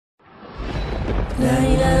لا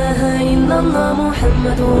إله إلا الله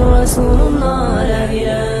محمد رسول الله لا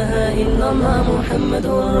إله إلا الله محمد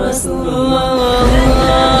رسول الله لا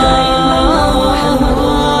إله إلا الله محمد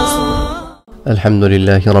رسول الله الحمد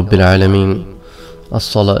لله رب العالمين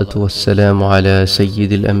الصلاة والسلام على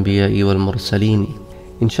سيد الأنبياء والمرسلين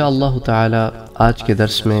انشاءاللہ تعالی آج کے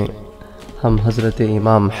درس میں ہم حضرت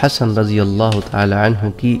امام حسن رضی اللہ تعالی عنہ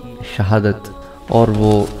کی شہادت اور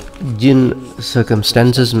وہ جن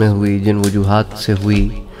سرکمسٹانسز میں ہوئی، جن وجوہات سے ہوئی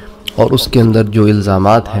اور اس کے اندر جو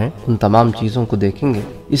الزامات ہیں، ان تمام چیزوں کو دیکھیں گے۔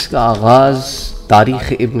 اس کا آغاز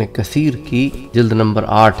تاریخ ابن کثیر کی جلد نمبر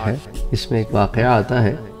 8 ہے۔ اس میں ایک واقعہ آتا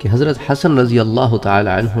ہے کہ حضرت حسن رضی اللہ تعالی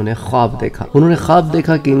عنہ نے خواب دیکھا۔ انہوں نے خواب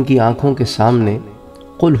دیکھا کہ ان کی آنکھوں کے سامنے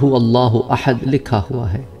قل هو اللہ احد لکھا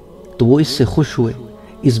ہوا ہے، تو وہ اس سے خوش ہوئے۔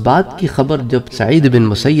 اس بات کی خبر جب سعید بن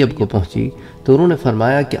مسیب کو پہنچی تو انہوں نے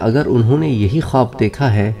فرمایا کہ اگر انہوں نے یہی خواب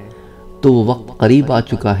دیکھا ہے تو وہ وقت قریب آ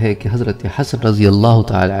چکا ہے کہ حضرت حسن رضی اللہ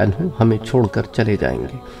تعالی عنہ ہمیں چھوڑ کر چلے جائیں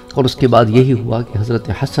گے۔ اور اس کے بعد یہی ہوا کہ حضرت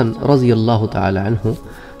حسن رضی اللہ تعالی عنہ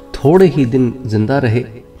تھوڑے ہی دن زندہ رہے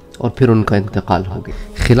اور پھر ان کا انتقال ہو گیا۔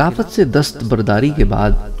 خلافت سے دستبرداری کے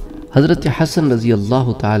بعد حضرت حسن رضی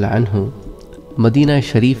اللہ تعالی عنہ مدینہ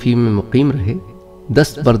شریفی میں مقیم رہے۔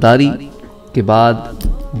 دستبرداری کے بعد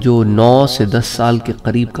جو 9 سے 10 سال کے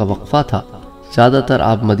قریب کا وقفہ تھا، زیادہ تر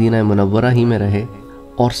آپ مدینہ منورہ ہی میں رہے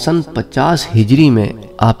اور سن 50 ہجری میں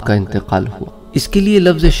آپ کا انتقال ہوا۔ اس کے لیے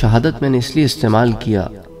لفظ شہادت میں نے اس لیے استعمال کیا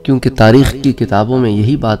کیونکہ تاریخ کی کتابوں میں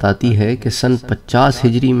یہی بات آتی ہے کہ سن 50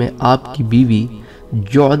 ہجری میں آپ کی بیوی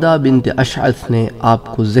جھگدا بنت اشعث نے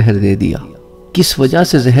آپ کو زہر دے دیا۔ کس وجہ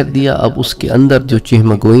سے زہر دیا، اب اس کے اندر جو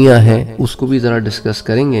چہمگوئیاں ہیں اس کو بھی ذرا ڈسکس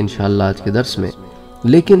کریں گے انشاءاللہ آج کے درس میں،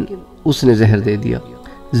 لیکن اس نے زہر دے دیا۔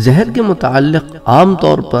 زہر کے متعلق عام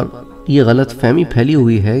طور پر یہ غلط فہمی پھیلی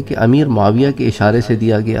ہوئی ہے کہ امیر معاویہ کے اشارے سے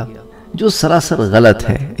دیا گیا، جو سراسر غلط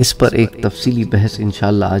ہے۔ اس پر ایک تفصیلی بحث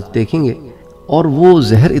انشاءاللہ آج دیکھیں گے۔ اور وہ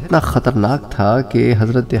زہر اتنا خطرناک تھا کہ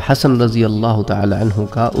حضرت حسن رضی اللہ تعالی عنہ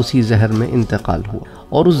کا اسی زہر میں انتقال ہوا،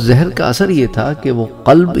 اور اس زہر کا اثر یہ تھا کہ وہ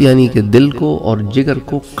قلب یعنی کہ دل کو اور جگر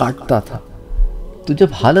کو کاٹتا تھا۔ تو جب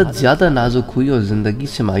حالت زیادہ نازک ہوئی اور زندگی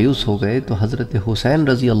سے مایوس ہو گئے تو حضرت حسین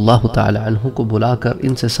رضی اللہ تعالی عنہ کو بلا کر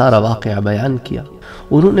ان سے سارا واقعہ بیان کیا۔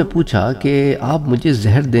 انہوں نے پوچھا کہ آپ مجھے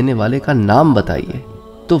زہر دینے والے کا نام بتائیے۔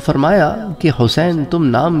 تو فرمایا کہ حسین تم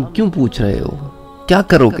نام کیوں پوچھ رہے ہو، کیا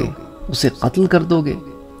کرو گے، اسے قتل کر دو گے؟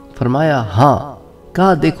 فرمایا ہاں۔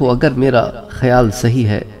 کہا دیکھو اگر میرا خیال صحیح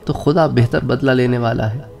ہے تو خدا بہتر بدلہ لینے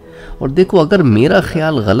والا ہے، اور دیکھو اگر میرا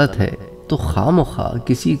خیال غلط ہے تو خواہ مخواہ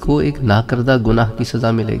کسی کو ایک ناکردہ گناہ کی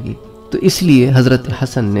سزا ملے گی۔ تو اس لیے حضرت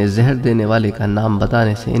حسن نے زہر دینے والے کا نام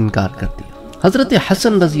بتانے سے انکار کر دیا۔ حضرت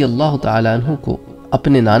حسن رضی اللہ تعالی عنہ کو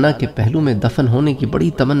اپنے نانا کے پہلو میں دفن ہونے کی بڑی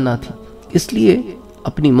تمنا تھی، اس لیے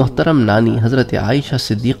اپنی محترم نانی حضرت عائشہ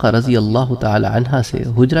صدیقہ رضی اللہ تعالی عنہا سے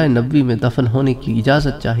حجرہ نبوی میں دفن ہونے کی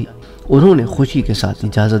اجازت چاہی۔ انہوں نے خوشی کے ساتھ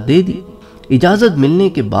اجازت دے دی۔ اجازت ملنے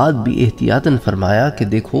کے بعد بھی احتیاطاً فرمایا کہ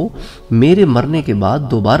دیکھو میرے مرنے کے بعد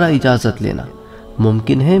دوبارہ اجازت لینا،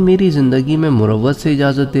 ممکن ہے میری زندگی میں مروت سے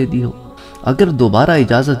اجازت دے دی ہو، اگر دوبارہ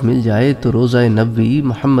اجازت مل جائے تو روضہ نبوی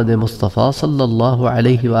محمد مصطفیٰ صلی اللہ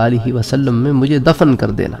علیہ وآلہ وسلم میں مجھے دفن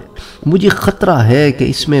کر دینا، مجھے خطرہ ہے کہ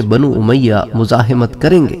اس میں بنو امیہ مزاحمت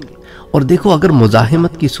کریں گے، اور دیکھو اگر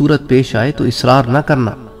مزاحمت کی صورت پیش آئے تو اصرار نہ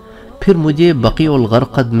کرنا، پھر مجھے بقیع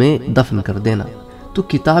الغرقد میں دفن کر دینا۔ تو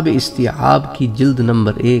کتاب استیعاب کی جلد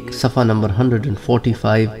نمبر 1 صفحہ نمبر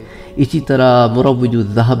 145، اسی طرح مروج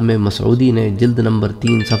الذہب میں مسعودی نے جلد نمبر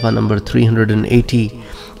 3 صفحہ نمبر 380،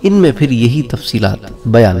 ان میں پھر یہی تفصیلات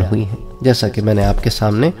بیان ہوئی ہیں جیسا کہ میں نے آپ کے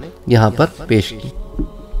سامنے یہاں پر پیش کی۔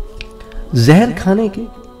 زہر کھانے کے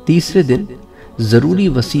تیسرے دن ضروری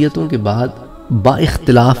وصیتوں کے بعد با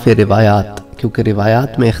اختلاف روایات، کیونکہ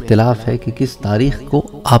روایات میں اختلاف ہے کہ کس تاریخ کو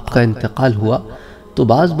آپ کا انتقال ہوا، تو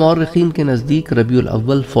بعض مورخین کے نزدیک ربیع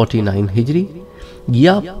الاول 49 ہجری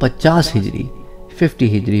یا 50 ہجری 50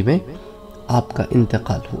 ہجری میں آپ کا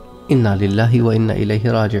انتقال ہوا۔ انا للہ و انا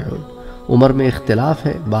الیہ راجعون۔ عمر میں اختلاف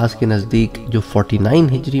ہے، بعض کے نزدیک جو 49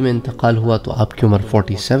 ہجری میں انتقال ہوا تو آپ کی عمر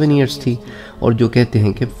 47 ایئرز تھی، اور جو کہتے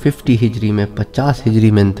ہیں کہ 50 ہجری میں 50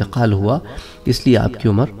 ہجری میں انتقال ہوا اس لیے آپ کی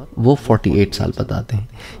عمر وہ 48 سال بتاتے ہیں۔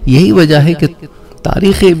 یہی وجہ ہے کہ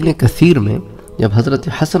تاریخ ابن کثیر میں جب حضرت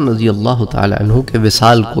حسن رضی اللہ تعالی عنہ کے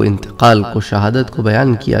وصال کو، انتقال کو، شہادت کو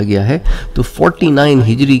بیان کیا گیا ہے تو 49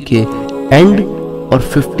 ہجری کے اینڈ اور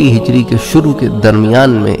 50 ہجری کے شروع کے درمیان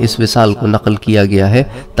میں اس وصال کو نقل کیا گیا ہے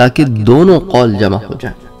تاکہ دونوں قول جمع ہو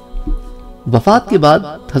جائیں۔ وفات کے بعد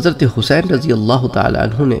حضرت حسین رضی اللہ تعالی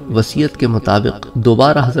عنہ نے وصیت کے مطابق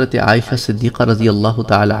دوبارہ حضرت عائشہ صدیقہ رضی اللہ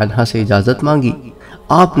تعالی عنہ سے اجازت مانگی۔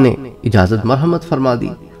 آپ نے اجازت مرحمت فرما دی۔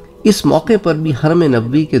 اس موقع پر بھی حرم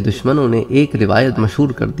نبوی کے دشمنوں نے ایک روایت مشہور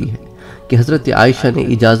کر دی ہے کہ حضرت عائشہ نے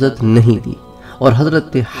اجازت نہیں دی اور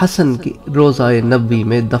حضرت حسن کی روضہ نبوی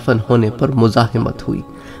میں دفن ہونے پر مزاحمت ہوئی،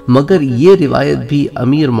 مگر یہ روایت بھی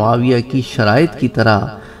امیر معاویہ کی شرائط کی طرح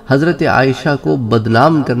حضرت عائشہ کو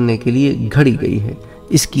بدنام کرنے کے لیے گھڑی گئی ہے،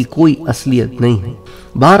 اس کی کوئی اصلیت نہیں ہے۔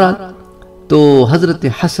 بہرحال تو حضرت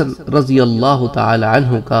حسن رضی اللہ تعالی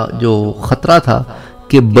عنہ کا جو خطرہ تھا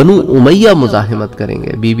کہ بنو امیہ مزاحمت کریں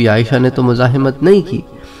گے، بی بی عائشہ نے تو مزاحمت نہیں کی،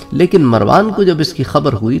 لیکن مروان کو جب اس کی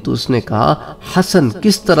خبر ہوئی تو اس نے کہا حسن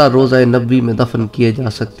کس طرح روضہ نبوی میں دفن کیے جا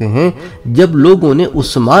سکتے ہیں جب لوگوں نے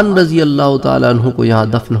عثمان رضی اللہ تعالیٰ عنہ کو یہاں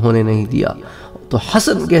دفن ہونے نہیں دیا، تو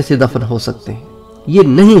حسن کیسے دفن ہو سکتے ہیں؟ یہ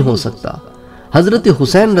نہیں ہو سکتا۔ حضرت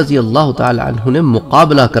حسین رضی اللہ تعالیٰ عنہ نے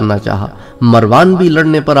مقابلہ کرنا چاہا، مروان بھی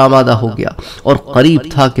لڑنے پر آمادہ ہو گیا اور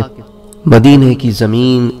قریب تھا کہ مدینے کی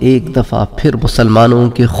زمین ایک دفعہ پھر مسلمانوں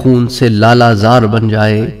کے خون سے لالا زار بن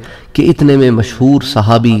جائے کہ اتنے میں مشہور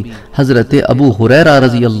صحابی حضرت ابو ہریرہ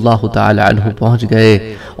رضی اللہ تعالی عنہ پہنچ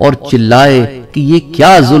گئے اور چلائے کہ یہ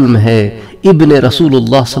کیا ظلم ہے، ابن رسول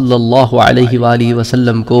اللہ صلی اللہ علیہ وآلہ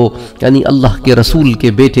وسلم کو، یعنی اللہ کے رسول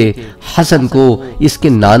کے بیٹے حسن کو اس کے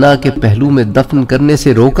نانا کے پہلو میں دفن کرنے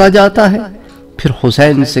سے روکا جاتا ہے۔ پھر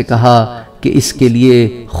حسین سے کہا کہ اس کے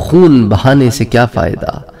لیے خون بہانے سے کیا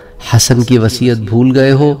فائدہ؟ حسن کی وصیت بھول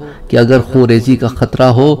گئے ہو کہ اگر خون ریزی کا خطرہ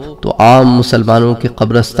ہو تو عام مسلمانوں کے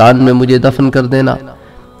قبرستان میں مجھے دفن کر دینا۔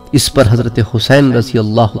 اس پر حضرت حسین رضی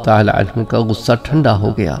اللہ تعالی عنہ کا غصہ ٹھنڈا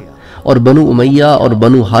ہو گیا اور بنو امیہ اور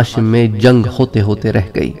بنو ہاشم میں جنگ ہوتے ہوتے رہ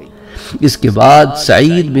گئی۔ اس کے بعد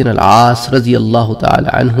سعید بن العاص رضی اللہ تعالی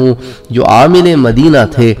عنہ جو عامل مدینہ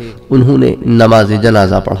تھے، انہوں نے نماز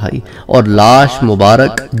جنازہ پڑھائی اور لاش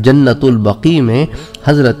مبارک جنت البقیع میں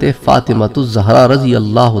حضرت فاطمہ الزہرا رضی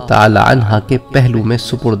اللہ تعالی عنہ کے پہلو میں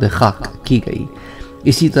سپرد خاک کی گئی۔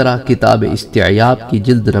 اسی طرح کتاب استعیاب کی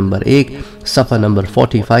جلد نمبر 1 صفحہ نمبر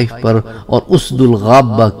 45 پر اور اسد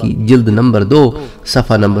الغابہ کی جلد نمبر 2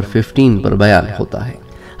 صفحہ نمبر 15 پر بیان ہوتا ہے۔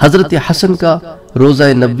 حضرت حسن کا روضہ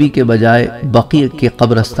نبوی کے بجائے بقیع کے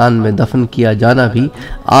قبرستان میں دفن کیا جانا بھی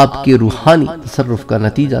آپ کے روحانی تصرف کا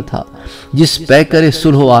نتیجہ تھا، جس پیکر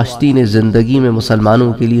صلح و آشتی نے زندگی میں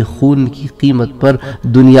مسلمانوں کے لیے خون کی قیمت پر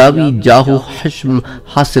دنیاوی جاہ و حشم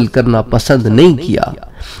حاصل کرنا پسند نہیں کیا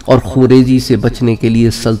اور خوریزی سے بچنے کے لیے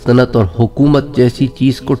سلطنت اور حکومت جیسی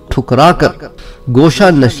چیز کو ٹھکرا کر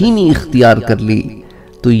گوشہ نشینی اختیار کر لی،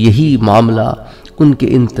 تو یہی معاملہ ان کے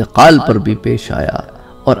انتقال پر بھی پیش آیا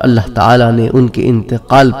اور اللہ تعالیٰ نے ان کے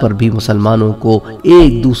انتقال پر بھی مسلمانوں کو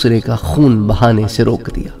ایک دوسرے کا خون بہانے سے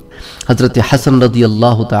روک دیا۔ حضرت حسن رضی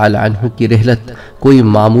اللہ تعالی عنہ کی رحلت کوئی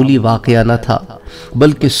معمولی واقعہ نہ تھا،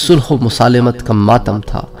 بلکہ صلح و مسالمت کا ماتم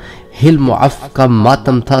تھا، حلم و عفو کا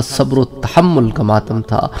ماتم تھا، صبر و تحمل کا ماتم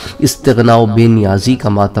تھا، استغنا و بے نیازی کا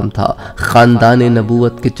ماتم تھا، خاندان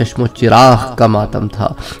نبوت کے چشم و چراغ کا ماتم تھا۔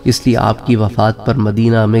 اس لیے آپ کی وفات پر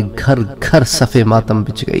مدینہ میں گھر گھر صف ماتم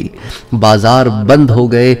بچھ گئی، بازار بند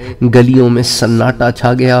ہو گئے، گلیوں میں سناٹا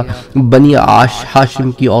چھا گیا۔ بنی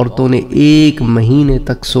ہاشم کی عورتوں نے 1 مہینے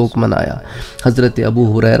تک سوگ منایا۔ حضرت ابو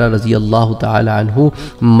ہریرہ رضی اللہ تعالی عنہ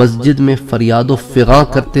مسجد میں فریاد و فغاں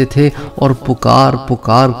کرتے تھے اور پکار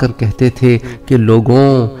پکار کر کہتے تھے کہ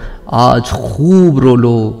لوگوں آج خوب رو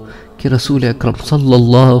لو کہ رسول اکرم صلی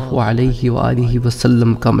اللہ علیہ وآلہ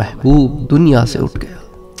وسلم کا محبوب دنیا سے اٹھ گیا۔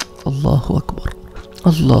 اللہ اکبر،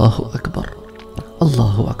 اللہ اکبر،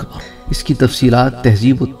 اللہ اکبر۔ اس کی تفصیلات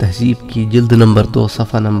تہذیب التہذیب کی جلد نمبر 2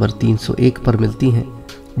 صفحہ نمبر 301 پر ملتی ہیں۔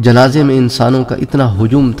 جنازے میں انسانوں کا اتنا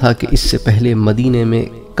ہجوم تھا کہ اس سے پہلے مدینے میں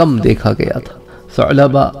کم دیکھا گیا تھا۔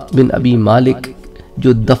 ثعلبہ بن ابی مالک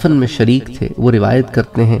جو دفن میں شریک تھے، وہ روایت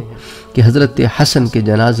کرتے ہیں کہ حضرت حسن کے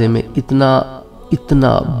جنازے میں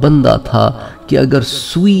اتنا بندہ تھا کہ اگر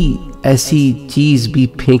سوئی ایسی چیز بھی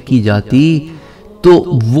پھینکی جاتی تو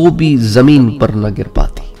وہ بھی زمین پر نہ گر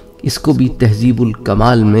پاتی۔ اس کو بھی تہذیب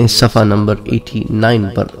الکمال میں صفحہ نمبر 89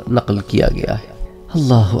 پر نقل کیا گیا ہے۔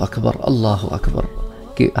 اللہ اکبر، اللہ اکبر،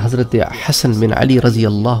 کہ حضرت حسن بن علی رضی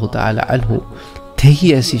اللہ تعالی عنہ تھے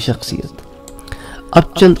ہی ایسی شخصیت۔ اب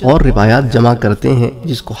چند اور روایات جمع کرتے ہیں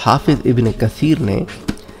جس کو حافظ ابن کثیر نے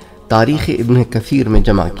تاریخ ابن کثیر میں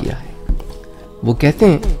جمع کیا ہے۔ وہ کہتے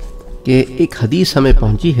ہیں کہ ایک حدیث ہمیں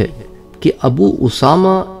پہنچی ہے کہ ابو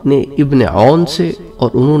اسامہ نے ابن عون سے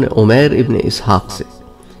اور انہوں نے عمیر ابن اسحاق سے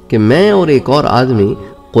کہ میں اور ایک اور آدمی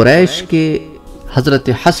قریش کے حضرت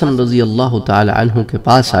حسن رضی اللہ تعالی عنہ کے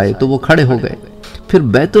پاس آئے تو وہ کھڑے ہو گئے، پھر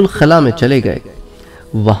بیت الخلاء میں چلے گئے۔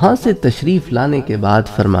 وہاں سے تشریف لانے کے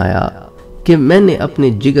بعد فرمایا کہ میں نے اپنے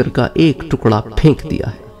جگر کا ایک ٹکڑا پھینک دیا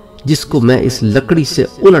ہے جس کو میں اس لکڑی سے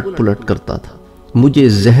الٹ پلٹ کرتا تھا۔ مجھے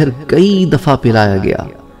زہر کئی دفعہ پلایا گیا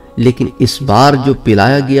لیکن اس بار جو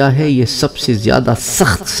پلایا گیا ہے یہ سب سے زیادہ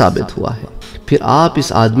سخت ثابت ہوا ہے۔ پھر آپ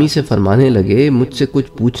اس آدمی سے فرمانے لگے مجھ سے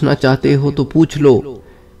کچھ پوچھنا چاہتے ہو تو پوچھ لو،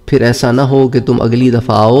 پھر ایسا نہ ہو کہ تم اگلی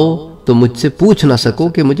دفعہ آؤ تو مجھ سے پوچھ نہ سکو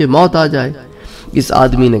کہ مجھے موت آ جائے۔ اس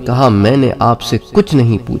آدمی نے کہا میں نے آپ سے کچھ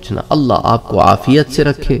نہیں پوچھنا، اللہ آپ کو عافیت سے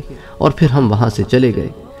رکھے، اور پھر ہم وہاں سے چلے گئے۔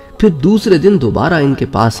 پھر دوسرے دن دوبارہ ان کے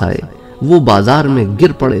پاس آئے، وہ بازار میں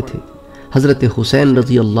گر پڑے تھے۔ حضرت حسین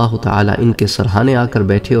رضی اللہ تعالی ان کے سرہانے آ کر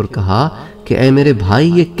بیٹھے اور کہا کہ اے میرے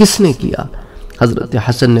بھائی یہ کس نے کیا؟ حضرت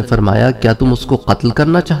حسن نے فرمایا کیا تم اس کو قتل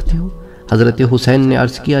کرنا چاہتے ہو؟ حضرت حسین نے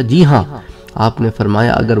عرض کیا جی ہاں۔ آپ نے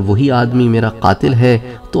فرمایا اگر وہی آدمی میرا قاتل ہے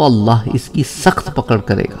تو اللہ اس کی سخت پکڑ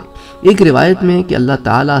کرے گا۔ ایک روایت میں ہے کہ اللہ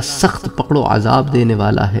تعالیٰ سخت پکڑ و عذاب دینے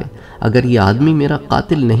والا ہے، اگر یہ آدمی میرا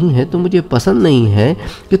قاتل نہیں ہے تو مجھے پسند نہیں ہے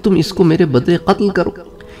کہ تم اس کو میرے بدلے قتل کرو۔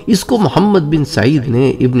 اس کو محمد بن سعید نے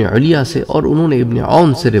ابن علیہ سے اور انہوں نے ابن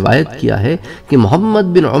عون سے روایت کیا ہے کہ محمد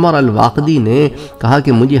بن عمر الواقدی نے کہا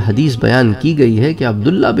کہ مجھے حدیث بیان کی گئی ہے کہ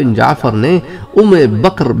عبداللہ بن جعفر نے ام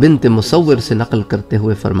بکر بنت مصور سے نقل کرتے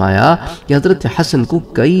ہوئے فرمایا کہ حضرت حسن کو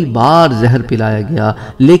کئی بار زہر پلایا گیا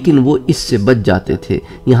لیکن وہ اس سے بچ جاتے تھے،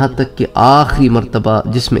 یہاں تک کہ آخری مرتبہ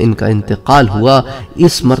جس میں ان کا انتقال ہوا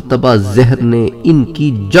اس مرتبہ زہر نے ان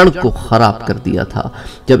کی جڑ کو خراب کر دیا تھا۔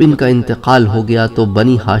 جب ان کا انتقال ہو گیا تو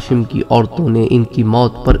بنی ہاشم کی عورتوں نے ان کی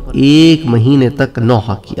موت پر 1 مہینے تک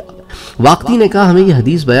نوحہ کیا۔ واقعی نے کہا ہمیں یہ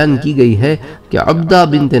حدیث بیان کی گئی ہے کہ عبدہ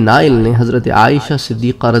بنت نائل نے حضرت عائشہ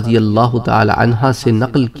صدیقہ رضی اللہ تعالی عنہا سے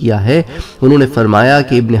نقل کیا ہے، انہوں نے فرمایا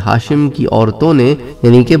کہ ابن ہاشم کی عورتوں نے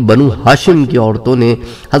یعنی کہ بنو ہاشم کی عورتوں نے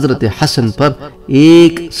حضرت حسن پر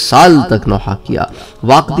 1 سال تک نوحہ کیا۔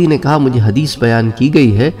 واقعی نے کہا مجھے حدیث بیان کی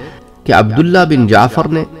گئی ہے کہ عبداللہ بن جعفر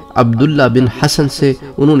نے عبداللہ بن حسن سے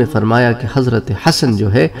انہوں نے فرمایا کہ حضرت حسن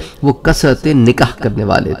جو ہے وہ کثرت نکاح کرنے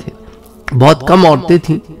والے تھے، بہت کم عورتیں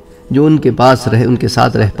تھیں جو ان کے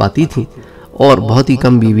ساتھ رہ پاتی تھیں، اور بہت ہی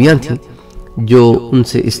کم بیویاں تھیں جو ان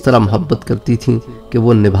سے اس طرح محبت کرتی تھیں کہ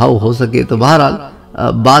وہ نبھاؤ ہو سکے۔ تو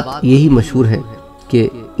بہرحال بات یہی مشہور ہے کہ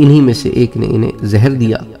انہی میں سے ایک نے انہیں زہر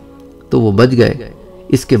دیا تو وہ بچ گئے،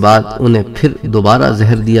 اس کے بعد انہیں پھر دوبارہ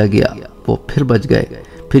زہر دیا گیا، وہ پھر بچ گئے،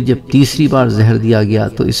 پھر جب تیسری بار زہر دیا گیا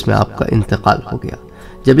تو اس میں آپ کا انتقال ہو گیا۔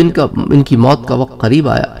 جب ان کی موت کا وقت قریب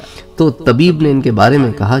آیا تو طبیب نے ان کے بارے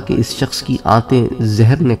میں کہا کہ اس شخص کی آنتیں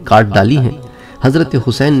زہر نے کاٹ ڈالی ہیں۔ حضرت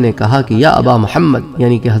حسین نے کہا کہ یا ابا محمد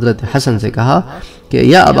یعنی کہ حضرت حسن سے کہا کہ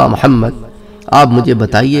یا ابا محمد آپ مجھے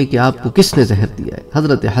بتائیے کہ آپ کو کس نے زہر دیا ہے؟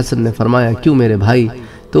 حضرت حسن نے فرمایا کیوں میرے بھائی؟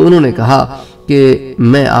 تو انہوں نے کہا کہ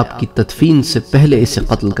میں آپ کی تدفین سے پہلے اسے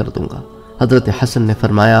قتل کر دوں گا۔ حضرت حسن نے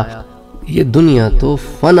فرمایا یہ دنیا تو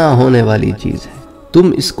فنا ہونے والی چیز ہے،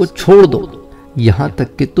 تم اس کو چھوڑ دو یہاں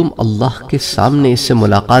تک کہ تم اللہ کے سامنے اس سے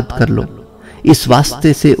ملاقات کر لو۔ اس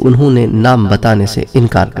واسطے سے انہوں نے نام بتانے سے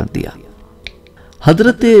انکار کر دیا۔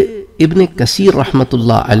 حضرت ابن کثیر رحمت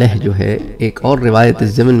اللہ علیہ جو ہے ایک اور روایت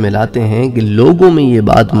اس ضمن میں لاتے ہیں کہ لوگوں میں یہ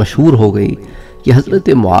بات مشہور ہو گئی کہ حضرت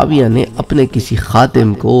معاویہ نے اپنے کسی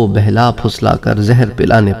خاتم کو بہلا پھسلا کر زہر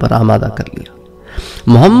پلانے پر آمادہ کر لیا۔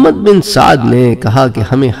 محمد بن سعد نے کہا کہ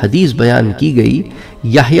ہمیں حدیث بیان کی گئی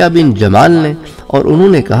یحییٰ بن جمال نے، اور انہوں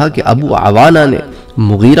نے کہا کہ ابو عوانہ نے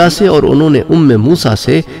مغیرہ سے، اور انہوں نے ام موسیٰ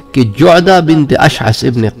سے کہ جھگدا بنت اشعث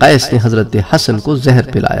ابن قیس نے حضرت حسن کو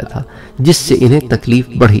زہر پلایا تھا جس سے انہیں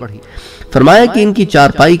تکلیف بڑھی۔ فرمایا کہ ان کی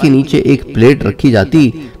چارپائی کے نیچے ایک پلیٹ رکھی جاتی،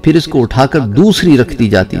 پھر اس کو اٹھا کر دوسری رکھ دی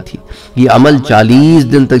جاتی تھی۔ یہ عمل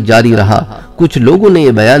 40 دن تک جاری رہا۔ کچھ لوگوں نے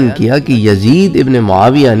یہ بیان کیا کہ یزید ابن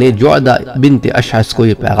معاویہ نے جھگدا بنت اشعث کو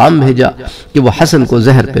یہ پیغام بھیجا کہ وہ حسن کو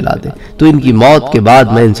زہر پلا دے تو ان کی موت کے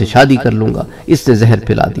بعد میں ان سے شادی کر لوں گا۔ اس نے زہر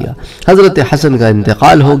پلا دیا۔ حضرت حسن کا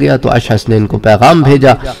انتقال ہو گیا تو اشعث نے ان کو پیغام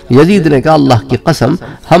بھیجا۔ یزید نے کہا اللہ کی قسم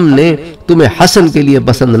ہم نے تمہیں حسن کے لیے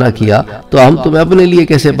پسند نہ کیا تو ہم تمہیں اپنے لیے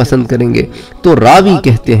کیسے پسند کریں گے؟ تو راوی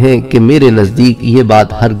کہتے ہیں کہ میرے نزدیک یہ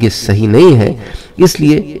بات ہرگز صحیح نہیں ہے، اس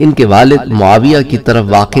لیے ان کے والد معاویہ کی طرف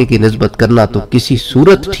واقعے کی نسبت کرنا تو کسی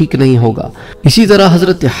صورت ٹھیک نہیں ہوگا۔ اسی طرح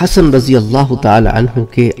حضرت حسن رضی اللہ تعالی عنہ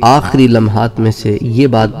کے آخری لمحات میں سے یہ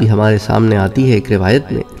بات بھی ہمارے سامنے آتی ہے ایک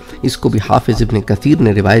روایت میں، اس کو بھی حافظ ابن کثیر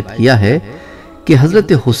نے روایت کیا ہے کہ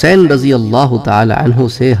حضرت حسین رضی اللہ تعالی عنہ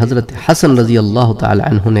سے حضرت حسن رضی اللہ تعالی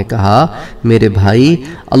عنہ نے کہا میرے بھائی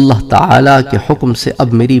اللہ تعالی کے حکم سے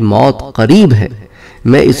اب میری موت قریب ہے،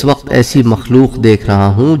 میں اس وقت ایسی مخلوق دیکھ رہا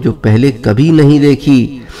ہوں جو پہلے کبھی نہیں دیکھی۔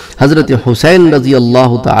 حضرت حسین رضی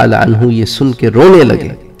اللہ تعالی عنہ یہ سن کے رونے لگے۔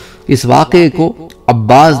 اس واقعے کو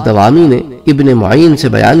عباس دوامی نے ابن معین سے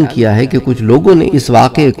بیان کیا ہے کہ کچھ لوگوں نے اس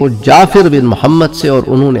واقعے کو جعفر بن محمد سے اور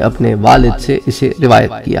انہوں نے اپنے والد سے اسے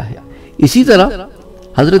روایت کیا ہے۔ اسی طرح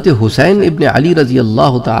حضرت حسین ابن علی رضی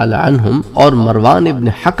اللہ تعالی عنہم اور مروان ابن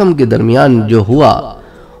حکم کے درمیان جو ہوا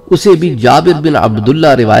اسے بھی جابر بن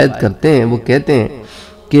عبداللہ روایت کرتے ہیں، وہ کہتے ہیں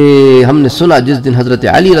کہ ہم نے سنا جس دن حضرت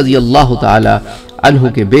علی رضی اللہ تعالی عنہ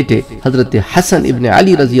کے بیٹے حضرت حسن ابن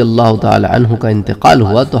علی رضی اللہ تعالی عنہ کا انتقال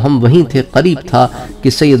ہوا تو ہم وہیں تھے، قریب تھا کہ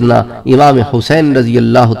سیدنا امام حسین رضی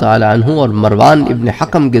اللہ تعالی عنہ اور مروان ابن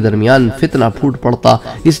حکم کے درمیان فتنہ پھوٹ پڑتا،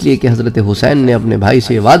 اس لیے کہ حضرت حسین نے اپنے بھائی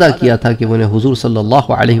سے وعدہ کیا تھا کہ وہ انہیں حضور صلی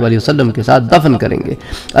اللہ علیہ وآلہ وسلم کے ساتھ دفن کریں گے،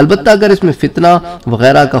 البتہ اگر اس میں فتنہ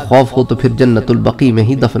وغیرہ کا خوف ہو تو پھر جنت البقیع میں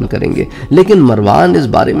ہی دفن کریں گے۔ لیکن مروان اس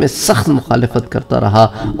بارے میں سخت مخالفت کرتا رہا،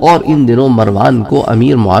 اور ان دنوں مروان کو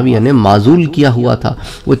امیر معاویہ نے معزول کیا ہوا تھا۔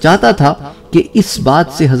 وہ چاہتا تھا کہ اس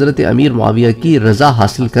بات سے حضرت امیر معاویہ کی رضا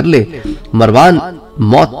حاصل کر لے۔ مروان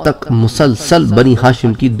موت تک مسلسل بنی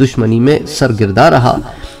ہاشم کی دشمنی میں سرگرداں رہا۔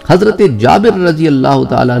 حضرت جابر رضی اللہ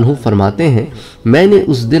تعالیٰ عنہ فرماتے ہیں، میں نے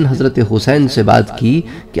اس دن حضرت حسین سے بات کی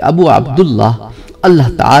کہ ابو عبداللہ، اللہ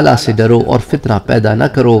تعالیٰ سے ڈرو اور فتنہ پیدا نہ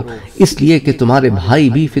کرو، اس لیے کہ تمہارے بھائی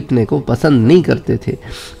بھی فتنے کو پسند نہیں کرتے تھے۔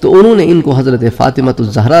 تو انہوں نے ان کو حضرت فاطمہ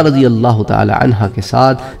الزہرا رضی اللہ تعالی عنہا کے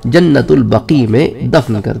ساتھ جنت البقیع میں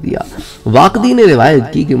دفن کر دیا۔ واقدی نے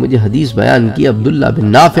روایت کی کہ مجھے حدیث بیان کی عبداللہ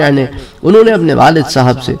بن نافع نے، انہوں نے اپنے والد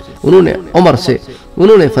صاحب سے، انہوں نے عمر سے،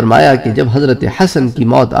 انہوں نے فرمایا کہ جب حضرت حسن کی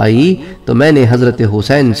موت آئی تو میں نے حضرت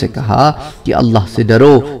حسین سے کہا کہ اللہ سے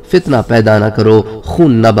ڈرو، فتنہ پیدا نہ کرو،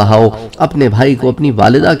 خون نہ بہاؤ، اپنے بھائی کو اپنی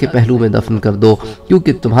والدہ کے پہلو میں دفن کر دو،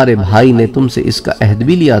 کیونکہ تمہارے بھائی نے تم سے اس کا عہد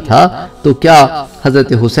بھی لیا تھا۔ تو کیا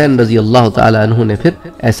حضرت حسین رضی اللہ تعالی عنہ نے پھر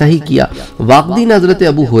ایسا ہی کیا؟ واقدی نے حضرت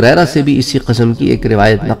ابو ہریرہ سے بھی اسی قسم کی ایک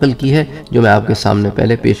روایت نقل کی ہے جو میں آپ کے سامنے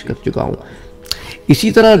پہلے پیش کر چکا ہوں۔ اسی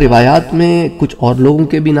طرح روایات میں کچھ اور لوگوں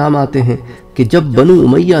کے بھی نام آتے ہیں کہ جب بنو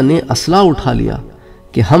امیہ نے اسلحہ اٹھا لیا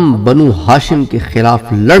کہ ہم بنو ہاشم کے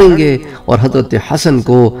خلاف لڑیں گے اور حضرت حسن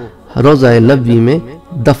کو روضہ نبوی میں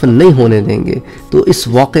دفن نہیں ہونے دیں گے، تو اس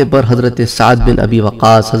موقع پر حضرت سعد بن ابی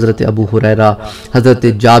وقاص، حضرت ابو ہریرہ، حضرت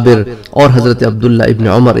جابر اور حضرت عبداللہ ابن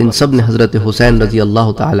عمر، ان سب نے حضرت حسین رضی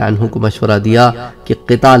اللہ تعالی عنہ کو مشورہ دیا کہ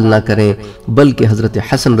قتال نہ کریں، بلکہ حضرت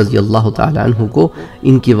حسن رضی اللہ تعالی عنہ کو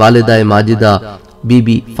ان کی والدہ ماجدہ بی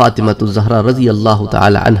بی فاطمہ الزہرا رضی اللہ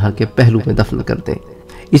تعالی عنہ کے پہلو میں دفن کر دیں۔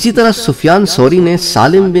 اسی طرح سفیان ثوری نے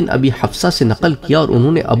سالم بن ابی حفصہ سے نقل کیا اور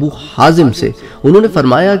انہوں نے ابو حازم سے، انہوں نے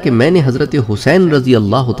فرمایا کہ میں نے حضرت حسین رضی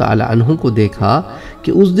اللہ تعالی عنہ کو دیکھا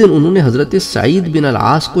کہ اس دن انہوں نے حضرت سعید بن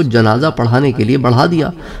العاص کو جنازہ پڑھانے کے لیے بڑھا دیا،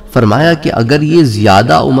 فرمایا کہ اگر یہ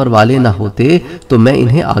زیادہ عمر والے نہ ہوتے تو میں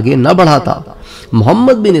انہیں آگے نہ بڑھاتا۔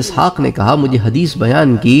 محمد بن اسحاق نے کہا مجھے حدیث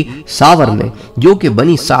بیان کی ساور نے، جو کہ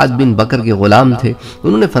بنی سعد بن بکر کے غلام تھے،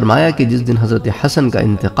 انہوں نے فرمایا کہ جس دن حضرت حسن کا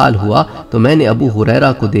انتقال ہوا تو میں نے ابو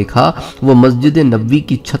ہریرہ کو دیکھا، وہ مسجد نبوی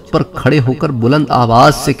کی چھت پر کھڑے ہو کر بلند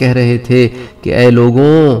آواز سے کہہ رہے تھے کہ اے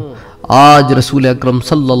لوگوں، آج رسول اکرم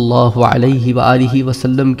صلی اللہ علیہ وآلہ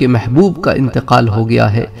وسلم کے محبوب کا انتقال ہو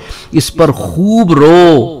گیا ہے، اس پر خوب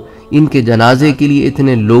رو۔ ان کے جنازے کے لیے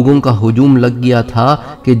اتنے لوگوں کا ہجوم لگ گیا تھا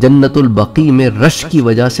کہ جنت البقیع میں رش کی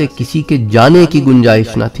وجہ سے کسی کے جانے کی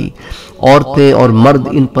گنجائش نہ تھی۔ عورتیں اور مرد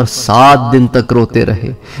ان پر 7 دن تک روتے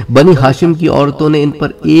رہے۔ بنی ہاشم کی عورتوں نے ان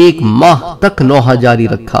پر 1 ماہ تک نوحہ جاری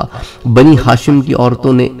رکھا۔ بنی ہاشم کی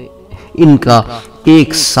عورتوں نے ان کا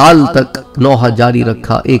 1 سال تک نوحہ جاری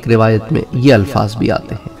رکھا۔ ایک روایت میں یہ الفاظ بھی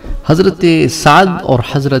آتے ہیں۔ حضرت سعد اور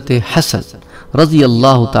حضرت حسن رضی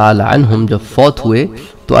اللہ تعالی عنہم جب فوت ہوئے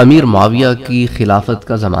تو امیر معاویہ کی خلافت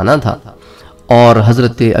کا زمانہ تھا اور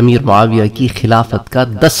حضرت امیر معاویہ کی خلافت کا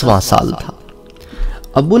 10واں سال تھا۔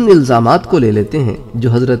 اب ان الزامات کو لے لیتے ہیں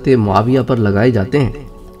جو حضرت معاویہ پر لگائے جاتے ہیں۔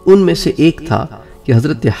 ان میں سے ایک تھا کہ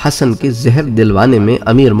حضرت حسن کے زہر دلوانے میں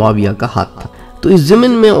امیر معاویہ کا ہاتھ تھا۔ تو اس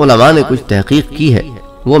ضمن میں علماء نے کچھ تحقیق کی ہے،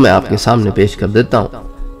 وہ میں آپ کے سامنے پیش کر دیتا ہوں۔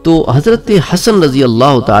 تو حضرت حسن رضی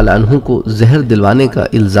اللہ تعالی عنہ کو زہر دلوانے کا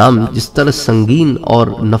الزام جس طرح سنگین اور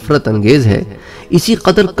نفرت انگیز ہے، اسی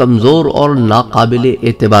قدر کمزور اور ناقابل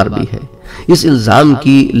اعتبار بھی ہے۔ اس الزام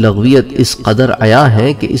کی لغویت اس قدر عیاں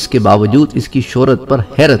ہے کہ اس کے باوجود اس کی شہرت پر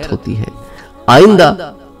حیرت ہوتی ہے۔ آئندہ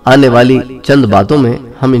آنے والی چند باتوں میں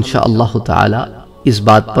ہم انشاءاللہ تعالی اس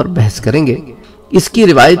بات پر بحث کریں گے۔ اس کی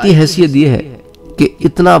روایتی حیثیت یہ ہے کہ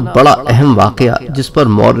اتنا بڑا اہم واقعہ جس پر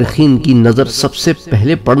مورخین کی نظر سب سے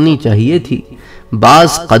پہلے پڑنی چاہیے تھی،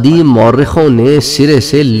 بعض قدیم مورخوں نے سرے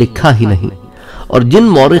سے لکھا ہی نہیں، اور جن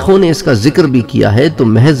مورخوں نے اس کا ذکر بھی کیا ہے تو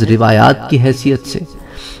محض روایات کی حیثیت سے،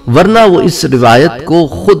 ورنہ وہ اس روایت کو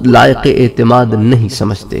خود لائق اعتماد نہیں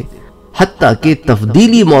سمجھتے، حتیٰ کہ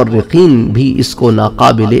تفضیلی مورخین بھی اس کو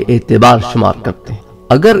ناقابل اعتبار شمار کرتے ہیں۔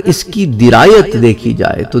 اگر اس کی درایت دیکھی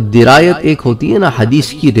جائے تو درایت ایک ہوتی ہے نا حدیث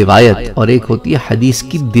کی روایت، اور ایک ہوتی ہے حدیث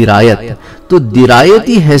کی درایت، تو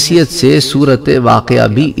درایتی حیثیت سے صورت واقعہ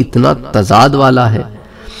بھی اتنا تضاد والا ہے،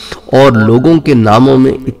 اور لوگوں کے ناموں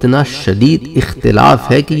میں اتنا شدید اختلاف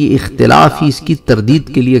ہے کہ یہ اختلاف ہی اس کی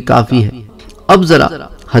تردید کے لیے کافی ہے۔ اب ذرا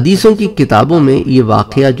حدیثوں کی کتابوں میں یہ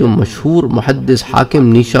واقعہ جو مشہور محدث حاکم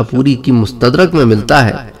نیشا پوری کی مستدرک میں ملتا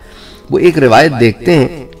ہے، وہ ایک روایت دیکھتے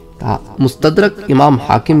ہیں۔ مستدرک امام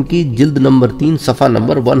حاکم کی جلد نمبر 3 صفحہ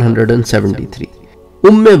نمبر 173۔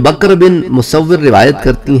 ام بکر بن مصور روایت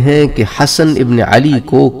کرتی ہیں کہ حسن ابن علی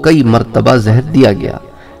کو کئی مرتبہ زہر دیا گیا،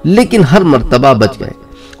 لیکن ہر مرتبہ بچ گئے،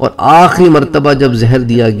 اور آخری مرتبہ جب زہر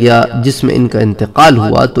دیا گیا جس میں ان کا انتقال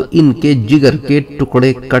ہوا تو ان کے جگر کے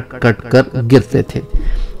ٹکڑے کٹ کٹ کر گرتے تھے۔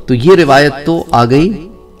 تو یہ روایت تو آ گئی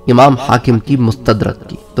امام حاکم کی مستدرک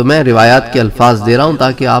کی۔ تو میں روایات کے الفاظ دے رہا ہوں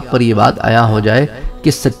تاکہ آپ پر یہ بات عیاں ہو جائے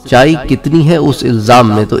کہ سچائی کتنی ہے اس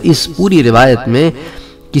الزام میں۔ تو اس پوری روایت میں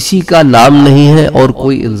کسی کا نام نہیں ہے اور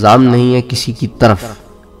کوئی الزام نہیں ہے کسی کی طرف۔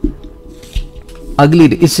 اگلی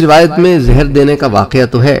اس روایت میں زہر دینے کا واقعہ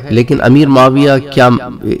تو ہے، لیکن امیر معاویہ کیا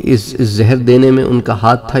اس زہر دینے میں ان کا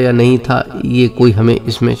ہاتھ تھا یا نہیں تھا، یہ کوئی ہمیں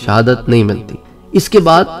اس میں شہادت نہیں ملتی۔ اس کے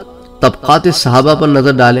بعد طبقات صحابہ پر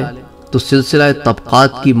نظر ڈالیں تو سلسلہ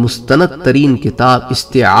طبقات کی مستند ترین کتاب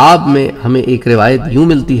استیعاب میں ہمیں ایک روایت یوں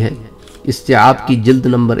ملتی ہے۔ استیعاب کی جلد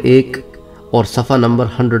نمبر 1 اور صفحہ نمبر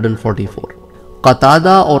 144۔ قتادہ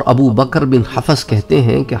اور ابو بکر بن حفص کہتے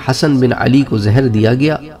ہیں کہ حسن بن علی کو زہر دیا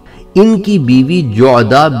گیا۔ ان کی بیوی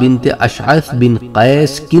جعدہ بنت اشعث بن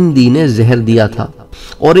قیس کندی نے زہر دیا تھا،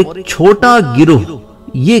 اور ایک چھوٹا گروہ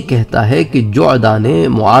یہ کہتا ہے کہ جعدہ نے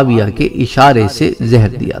معاویہ کے اشارے سے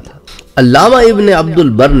زہر دیا تھا۔ علامہ ابن عبد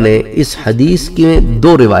البر نے اس حدیث کی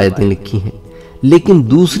 2 روایتیں لکھی ہیں، لیکن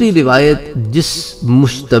دوسری روایت جس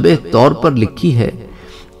مشتبہ طور پر لکھی ہے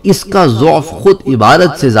اس کا ضعف خود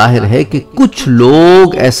عبارت سے ظاہر ہے کہ کچھ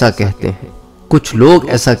لوگ ایسا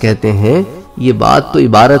کہتے ہیں۔ یہ بات تو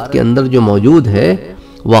عبارت کے اندر جو موجود ہے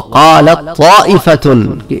وقالت طائفۃ،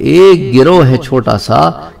 کہ ایک گروہ ہے چھوٹا سا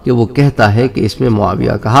کہ وہ کہتا ہے کہ اس میں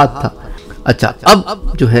معاویہ کا ہاتھ تھا۔ اچھا، اب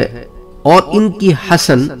جو ہے اور ان کی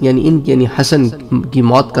حسن یعنی حسن کی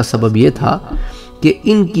موت کا سبب یہ تھا کہ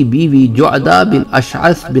ان کی بیوی جعدہ بن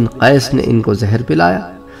اشعث بن قیس نے ان کو زہر پلایا،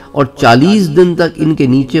 اور 40 دن تک ان کے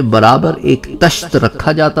نیچے برابر ایک تشت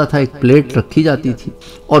رکھا جاتا تھا، ایک پلیٹ رکھی جاتی تھی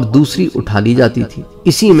اور دوسری اٹھا لی جاتی تھی،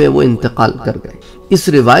 اسی میں وہ انتقال کر گئے۔ اس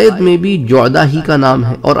روایت میں بھی جعدہ ہی کا نام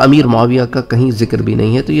ہے اور امیر معاویہ کا کہیں ذکر بھی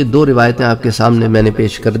نہیں ہے۔ تو یہ 2 روایتیں آپ کے سامنے میں نے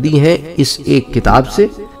پیش کر دی ہیں اس ایک کتاب سے۔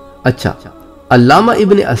 اچھا، علامہ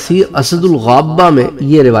ابن اسیر اسد الغابہ میں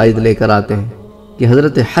یہ روایت لے کر آتے ہیں کہ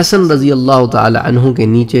حضرت حسن رضی اللہ تعالی عنہ کے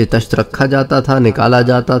نیچے تشت رکھا جاتا تھا، نکالا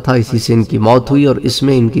جاتا تھا، اسی سے ان کی موت ہوئی، اور اس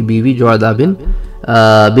میں ان کی بیوی جعدہ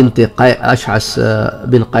بنت اشعث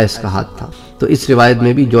بن قیس کا ہاتھ تھا۔ تو اس روایت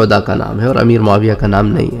میں بھی جعدہ کا نام ہے اور امیر معاویہ کا نام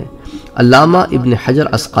نہیں ہے۔ علامہ ابن حجر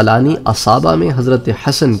عسقلانی اصابہ میں حضرت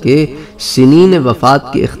حسن کے سنین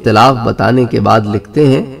وفات کے اختلاف بتانے کے بعد لکھتے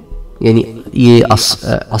ہیں، یعنی یہ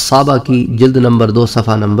اصابہ کی جلد نمبر 2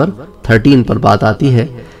 صفحہ نمبر 13 پر بات آتی ہے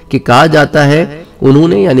کہ کہا جاتا ہے انہوں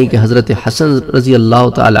نے یعنی کہ حضرت حسن رضی اللہ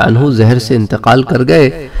تعالی عنہ زہر سے انتقال کر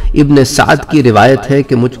گئے۔ ابن سعد کی روایت ہے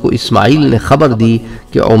کہ مجھ کو اسماعیل نے خبر دی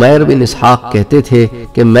کہ عمیر بن اسحاق کہتے تھے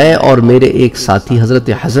کہ میں اور میرے ایک ساتھی حضرت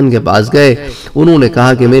حسن کے پاس گئے، انہوں نے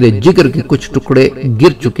کہا کہ میرے جگر کے کچھ ٹکڑے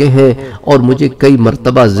گر چکے ہیں اور مجھے کئی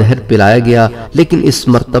مرتبہ زہر پلایا گیا، لیکن اس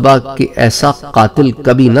مرتبہ کے ایسا قاتل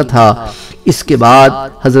کبھی نہ تھا۔ اس کے بعد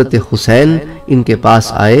حضرت حسین ان کے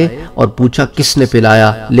پاس آئے اور پوچھا کس نے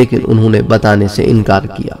پلایا، لیکن انہوں نے بتانے سے انکار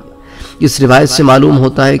کیا۔ اس روایت سے معلوم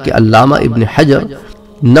ہوتا ہے کہ علامہ ابن حجر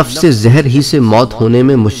نفس زہر ہی سے موت ہونے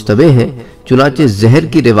میں مشتبہ ہیں، چنانچہ زہر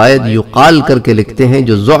کی روایت یقال کر کے لکھتے ہیں،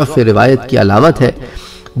 جو ضعف روایت کی علامت ہے۔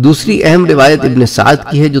 دوسری اہم روایت ابن سعد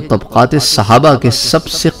کی ہے جو طبقات صحابہ کے سب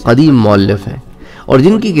سے قدیم مؤلف ہیں، اور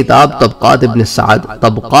جن کی کتاب طبقات ابن سعد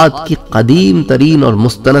طبقات کی قدیم ترین اور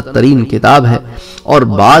مستند ترین کتاب ہے، اور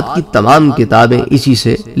بعد کی تمام کتابیں اسی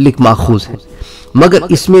سے ماخوذ ہیں، مگر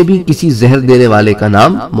اس میں بھی کسی زہر دینے والے کا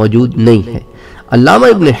نام موجود نہیں ہے۔ علامہ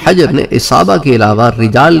ابن حجر نے اصابہ کے علاوہ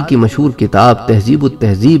رجال کی مشہور کتاب تہذیب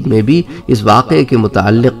التہذیب میں بھی اس واقعے کے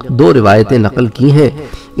متعلق 2 روایتیں نقل کی ہیں۔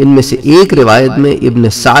 ان میں سے ایک روایت میں ابن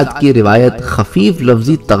سعد کی روایت خفیف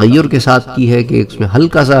لفظی تغیر کے ساتھ کی ہے کہ اس میں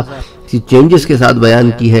ہلکا سا چینجز کے ساتھ بیان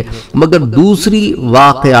کی ہے، مگر دوسری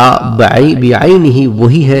واقعہ بعین ہی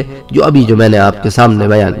وہی ہے جو میں نے آپ کے سامنے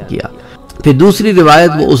بیان کیا۔ پھر دوسری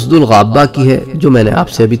روایت وہ اسد الغابہ کی ہے جو میں نے آپ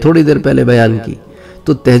سے ابھی تھوڑی دیر پہلے بیان کی۔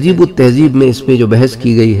 تو تہذیب التہذیب میں اس میں جو بحث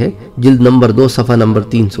کی گئی ہے جلد نمبر 2 صفحہ نمبر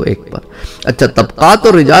 301 پر۔ اچھا، طبقات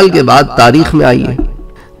اور رجال کے بعد تاریخ میں آئی ہے۔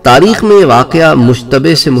 تاریخ میں یہ واقعہ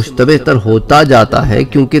مشتبہ سے مشتبہ تر ہوتا جاتا ہے،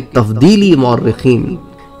 کیونکہ تفضیلی مورخین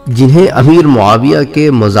جنہیں امیر معاویہ کے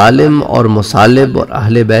مظالم اور مصالب اور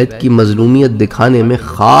اہل بیت کی مظلومیت دکھانے میں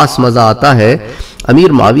خاص مزہ آتا ہے،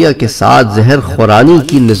 امیر معاویہ کے ساتھ زہر خورانی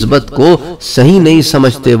کی نسبت کو صحیح نہیں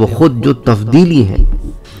سمجھتے، وہ خود جو تفضیلی ہیں،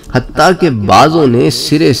 حتیٰ کہ بعضوں نے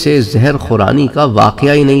سرے سے زہر خورانی کا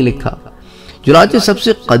واقعہ ہی نہیں لکھا۔ چنانچہ سب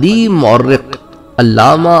سے قدیم مورخ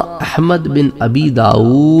علامہ احمد بن ابی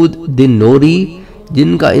داؤد دنوری،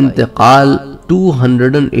 جن کا انتقال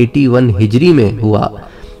 281 ہجری میں ہوا،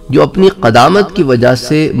 جو اپنی قدامت کی وجہ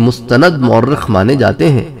سے مستند مورخ مانے جاتے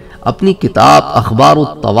ہیں، اپنی کتاب اخبار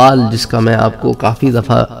الطوال، جس کا میں آپ کو کافی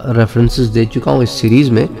دفعہ ریفرنسز دے چکا ہوں اس سیریز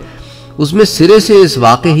میں، اس میں سرے سے اس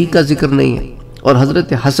واقعے ہی کا ذکر نہیں ہے۔ اور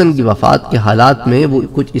حضرت حسن کی وفات کے حالات میں وہ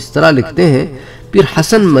کچھ اس طرح لکھتے ہیں، پھر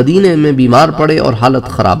حسن مدینے میں بیمار پڑے اور حالت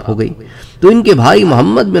خراب ہو گئی، تو ان کے بھائی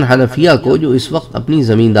محمد بن حنفیہ کو، جو اس وقت اپنی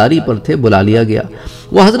زمینداری پر تھے، بلا لیا گیا۔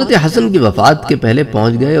 وہ حضرت حسن کی وفات کے پہلے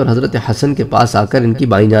پہنچ گئے اور حضرت حسن کے پاس آ کر ان کی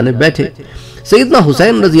بائیں جانب بیٹھے۔ سیدنا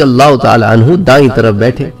حسین رضی اللہ تعالی عنہ دائیں طرف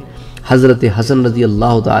بیٹھے۔ حضرت حسن رضی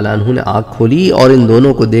اللہ تعالی عنہ نے آنکھ کھولی اور ان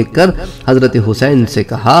دونوں کو دیکھ کر حضرت حسین سے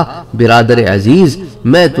کہا، برادر عزیز،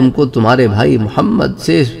 میں تم کو تمہارے بھائی محمد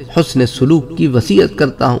سے حسن سلوک کی وصیت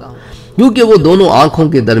کرتا ہوں، کیونکہ وہ دونوں آنکھوں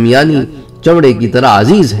کے درمیانی چمڑے کی طرح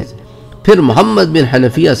عزیز ہیں۔ پھر محمد بن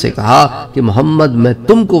حنفیہ سے کہا کہ محمد، میں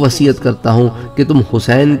تم کو وصیت کرتا ہوں کہ تم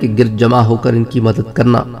حسین کے گرد جمع ہو کر ان کی مدد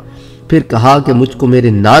کرنا۔ پھر کہا کہ مجھ کو میرے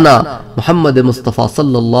نانا محمد مصطفیٰ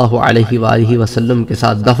صلی اللہ علیہ وآلہ وسلم کے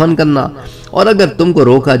ساتھ دفن کرنا، اور اگر تم کو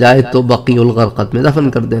روکا جائے تو بقیع الغرقد میں دفن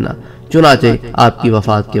کر دینا۔ چنانچہ آپ کی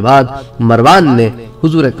وفات کے بعد مروان نے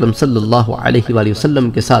حضور اکرم صلی اللہ علیہ وآلہ وسلم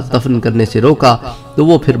کے ساتھ دفن کرنے سے روکا، تو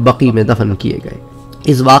وہ پھر بقیع میں دفن کیے گئے۔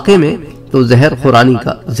 اس واقعے میں تو زہر خورانی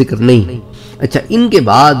کا ذکر نہیں ہے۔ اچھا، ان کے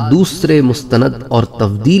بعد دوسرے مستند اور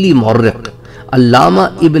تفضیلی مورخ علامہ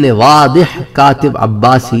ابن واضح کاتب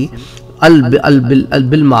عباسی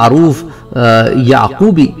بالمعروف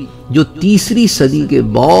یعقوبی، جو تیسری صدی کے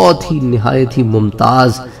بہت ہی نہایت ہی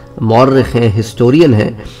ممتاز مورخ ہیں، ہسٹورین ہیں،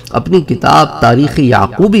 اپنی کتاب تاریخ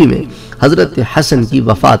یعقوبی میں حضرت حسن کی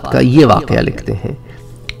وفات کا یہ واقعہ لکھتے ہیں،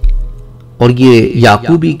 اور یہ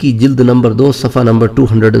یعقوبی کی جلد نمبر 2 صفحہ نمبر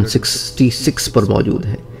 266 پر موجود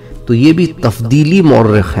ہے۔ تو یہ بھی تفضیلی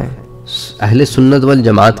مورخ ہیں، اہل سنت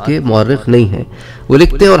والجماعت کے مورخ نہیں ہیں۔ وہ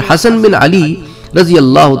لکھتے ہیں، اور حسن بن علی رضی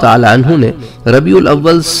اللہ تعالی عنہ نے ربیع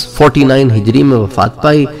الاول 49 ہجری میں وفات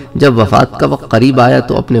پائی۔ جب وفات کا وقت قریب آیا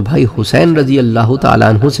تو اپنے بھائی حسین رضی اللہ تعالی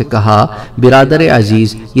عنہ سے کہا، برادر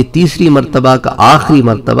عزیز، یہ تیسری مرتبہ کا آخری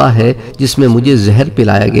مرتبہ ہے جس میں مجھے زہر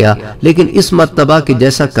پلایا گیا، لیکن اس مرتبہ کے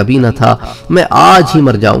جیسا کبھی نہ تھا۔ میں آج ہی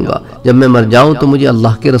مر جاؤں گا۔ جب میں مر جاؤں تو مجھے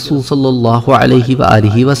اللہ کے رسول صلی اللہ علیہ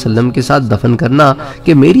وآلہ وسلم کے ساتھ دفن کرنا،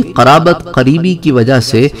 کہ میری قرابت قریبی کی وجہ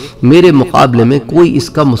سے میرے مقابلے میں کوئی اس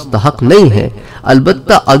کا مستحق نہیں ہے۔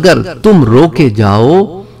 البتہ اگر تم روکے جاؤ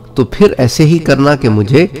تو پھر ایسے ہی کرنا کہ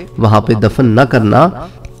مجھے وہاں پہ دفن نہ کرنا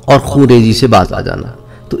اور خون ریزی سے باز آ جانا۔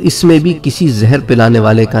 تو اس میں بھی کسی زہر پلانے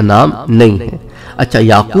والے کا نام نہیں ہے۔ اچھا،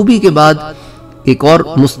 یعقوبی کے بعد ایک اور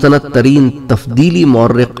مستند ترین تفضیلی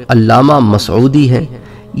مورخ علامہ مسعودی ہے۔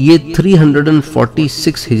 یہ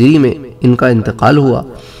 346 ہجری میں ان کا انتقال ہوا،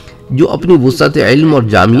 جو اپنی وسعت علم اور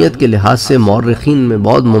جامعیت کے لحاظ سے مورخین میں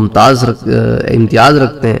بہت امتیاز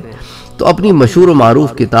رکھتے ہیں۔ تو اپنی مشہور و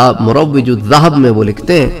معروف کتاب مروج الذہب میں وہ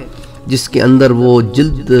لکھتے ہیں، جس کے اندر وہ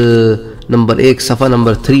جلد نمبر 1 صفحہ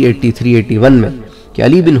نمبر 380-381 میں، کہ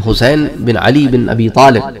علی بن حسین بن علی بن ابی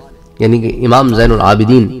طالب، یعنی کہ امام زین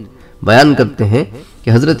العابدین، بیان کرتے ہیں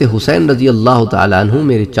کہ حضرت حسین رضی اللہ تعالیٰ عنہ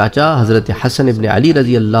میرے چاچا حضرت حسن ابن علی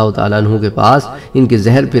رضی اللہ تعالیٰ عنہ کے پاس ان کے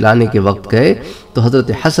زہر پلانے کے وقت گئے، تو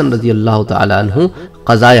حضرت حسن رضی اللہ تعالیٰ عنہ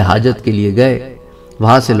قضائے حاجت کے لیے گئے،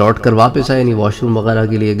 وہاں سے لوٹ کر واپس آئے، یعنی واش روم وغیرہ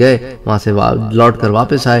کے لیے گئے، وہاں سے لوٹ کر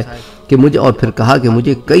واپس آئے کہ مجھے، اور پھر کہا کہ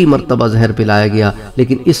مجھے کئی مرتبہ زہر پلایا گیا،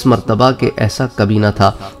 لیکن اس مرتبہ کے ایسا کبھی نہ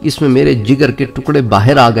تھا، اس میں میرے جگر کے ٹکڑے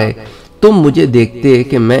باہر آ گئے۔ تم مجھے دیکھتے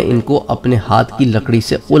کہ میں ان کو اپنے ہاتھ کی لکڑی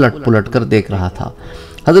سے الٹ پلٹ کر دیکھ رہا تھا۔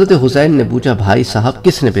 حضرت حسین نے پوچھا، بھائی صاحب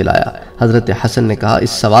کس نے پلایا؟ حضرت حسن نے کہا، اس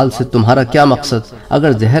سوال سے تمہارا کیا مقصد؟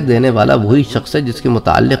 اگر زہر دینے والا وہی شخص ہے جس کے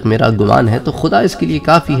متعلق میرا گمان ہے تو خدا اس کے لیے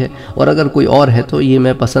کافی ہے، اور اگر کوئی اور ہے تو یہ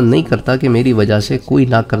میں پسند نہیں کرتا کہ میری وجہ سے کوئی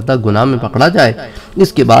نہ کردہ گناہ میں پکڑا جائے۔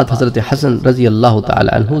 اس کے بعد حضرت حسن رضی اللہ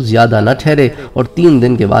تعالی عنہ زیادہ نہ ٹھہرے اور 3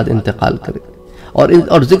 دن کے بعد انتقال کرے،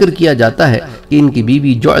 اور ذکر کیا جاتا ہے کہ ان کی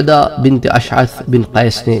بیوی جھگدا بنت اشعث بن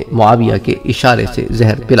قیس نے معاویہ کے اشارے سے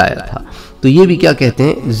زہر پلایا تھا۔ تو یہ بھی کیا کہتے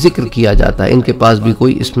ہیں، ذکر کیا جاتا ہے، ان کے پاس بھی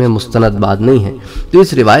کوئی اس میں مستند بات نہیں ہے۔ تو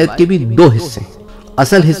اس روایت کے بھی 2 حصے ہیں۔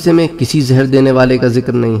 اصل حصے میں کسی زہر دینے والے کا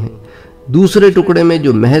ذکر نہیں ہے، دوسرے ٹکڑے میں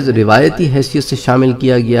جو محض روایتی حیثیت سے شامل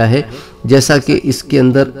کیا گیا ہے، جیسا کہ اس کے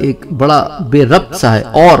اندر ایک بڑا بے ربط سا ہے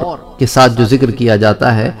اور کے ساتھ جو ذکر کیا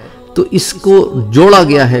جاتا ہے، تو اس کو جوڑا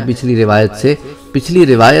گیا ہے پچھلی روایت سے۔ پچھلی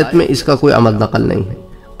روایت میں اس کا کوئی عمل نقل نہیں ہے۔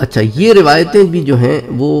 اچھا، یہ روایتیں بھی جو ہیں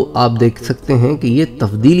وہ آپ دیکھ سکتے ہیں کہ یہ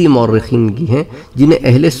تفضیلی مورخین کی ہیں، جنہیں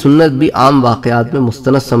اہل سنت بھی عام واقعات میں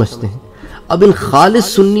مستند سمجھتے ہیں۔ اب ان خالص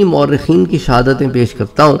سنی مورخین کی شہادتیں پیش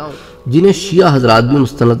کرتا ہوں، جنہیں شیعہ حضرات بھی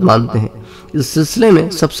مستند مانتے ہیں۔ اس سلسلے میں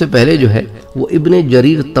سب سے پہلے جو ہے وہ ابن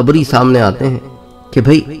جریر طبری سامنے آتے ہیں کہ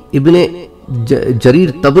بھئی ابن جریر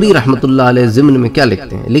طبری رحمۃ اللہ علیہ ضمن میں کیا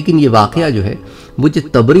لکھتے ہیں، لیکن یہ واقعہ جو ہے مجھے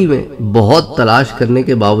طبری میں بہت تلاش کرنے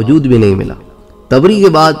کے باوجود بھی نہیں ملا۔ طبری کے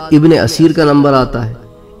بعد ابن اسیر کا نمبر آتا ہے۔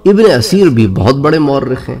 ابن اسیر بھی بہت بڑے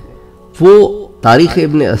مورخ ہیں۔ وہ تاریخ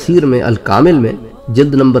ابن اسیر میں الکامل میں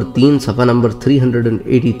جلد نمبر 3 صفحہ نمبر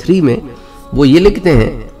 383 میں وہ یہ لکھتے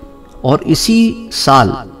ہیں، اور اسی سال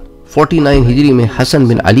 49 ہجری میں حسن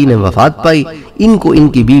بن علی نے وفات پائی، ان کو ان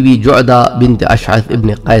کی بیوی جھگدا بنت اشعث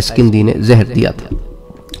ابن قیس کندی نے زہر دیا تھا،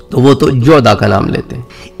 تو وہ تو جھگدا کا نام لیتے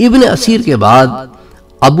ہیں۔ ابن اسیر کے بعد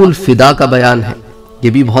ابو الفدا کا بیان ہے، یہ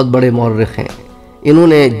بھی بہت بڑے مورخ ہیں۔ انہوں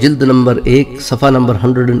نے جلد نمبر 1 صفحہ نمبر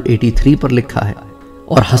 183 پر لکھا ہے،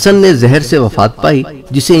 اور حسن نے زہر سے وفات پائی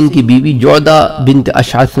جسے ان کی بیوی جھگدا بنت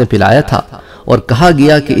اشعث نے پلایا تھا، اور کہا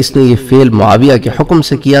گیا کہ اس نے یہ فعل معاویہ کے حکم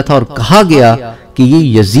سے کیا تھا، اور کہا گیا کہ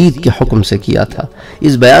یہ یزید کے حکم سے کیا تھا۔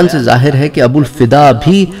 اس بیان سے ظاہر ہے کہ ابو الفدا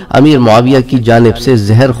بھی امیر معاویہ کی جانب سے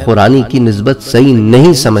زہر خورانی کی نسبت صحیح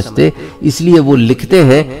نہیں سمجھتے، اس لیے وہ لکھتے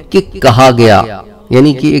ہیں کہ کہا گیا،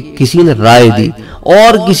 یعنی کہ کسی نے رائے دی،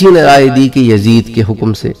 اور کسی نے رائے دی کہ یزید کے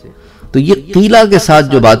حکم سے۔ تو یہ قیلہ کے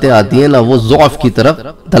ساتھ جو باتیں آتی ہیں نا، وہ ضعف کی طرف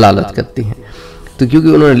دلالت کرتی ہیں۔ تو کیونکہ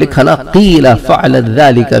انہوں نے لکھا نا قیل فعلت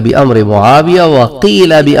ذلك بامر معاویہ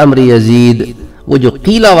وقیل بامر یزید، وہ جو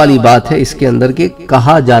قیلہ والی بات ہے اس کے اندر کہ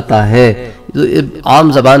کہا جاتا ہے،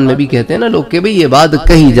 عام زبان میں بھی کہتے ہیں نا لوگ کہ بھئی یہ بات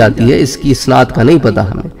کہی جاتی ہے، اس کی اسناد کا نہیں پتا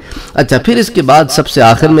ہمیں۔ اچھا، پھر اس کے بعد سب سے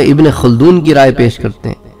آخر میں ابن خلدون کی رائے پیش کرتے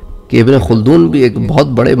ہیں کہ ابن خلدون بھی ایک بہت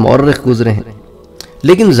بڑے مورخ گزرے ہیں،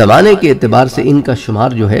 لیکن زمانے کے اعتبار سے ان کا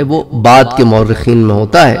شمار جو ہے وہ بعد کے مورخین میں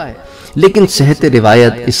ہوتا ہے، لیکن صحت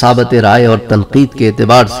روایت، اصابت رائے اور تنقید کے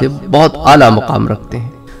اعتبار سے بہت اعلیٰ مقام رکھتے ہیں۔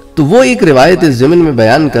 تو وہ ایک روایت ضمن میں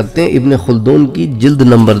بیان کرتے ہیں ابن خلدون کی جلد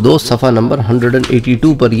نمبر 2 صفحہ نمبر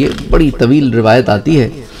 182 پر، یہ بڑی طویل روایت آتی ہے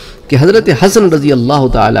کہ حضرت حسن رضی اللہ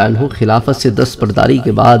تعالی عنہ خلافت سے دستبرداری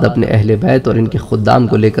کے بعد اپنے اہل بیت اور ان کے خدام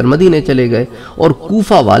کو لے کر مدینے چلے گئے، اور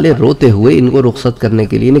کوفہ والے روتے ہوئے ان کو رخصت کرنے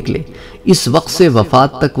کے لیے نکلے۔ اس وقت سے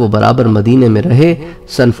وفات تک وہ برابر مدینے میں رہے۔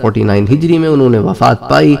 سن 49 ہجری میں انہوں نے وفات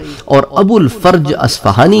پائی، اور ابو الفرج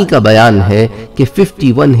اصفہانی کا بیان ہے کہ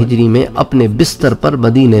 51 ہجری میں اپنے بستر پر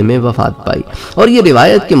مدینے میں وفات پائی۔ اور یہ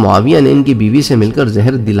روایت کہ معاویہ نے ان کی بیوی سے مل کر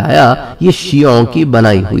زہر دلایا، یہ شیعوں کی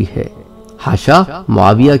بنائی ہوئی ہے، حاشا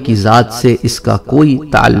معاویہ کی ذات سے اس کا کوئی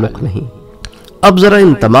تعلق نہیں۔ اب ذرا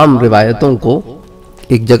ان تمام روایتوں کو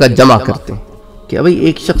ایک جگہ جمع کرتے ہیں کہ ابھی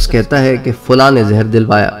ایک شخص کہتا ہے کہ فلاں نے زہر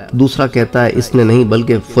دلوایا، دوسرا کہتا ہے اس نے نہیں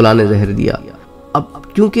بلکہ فلاں نے زہر دیا۔ اب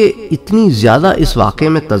کیونکہ اتنی زیادہ اس واقعے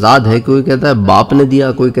میں تضاد ہے، کوئی کہتا ہے باپ نے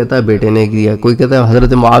دیا، کوئی کہتا ہے بیٹے نے دیا، کوئی کہتا ہے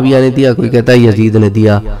حضرت معاویہ نے دیا، کوئی کہتا ہے یزید نے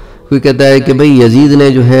دیا، کوئی کہتا ہے کہ بھئی یزید نے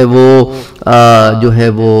جو ہے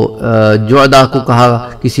وہ جھگدا کو کہا،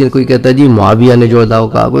 کسی نے کوئی کہتا ہے جی معاویہ نے جھگدا کو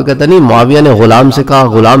کہا، کوئی کہتا ہے نہیں معاویہ نے غلام سے کہا،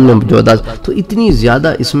 غلام نے جھگدا۔ تو اتنی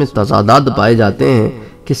زیادہ اس میں تضادات پائے جاتے ہیں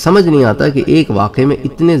کہ سمجھ نہیں آتا کہ ایک واقعے میں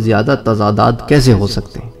اتنے زیادہ تضادات کیسے ہو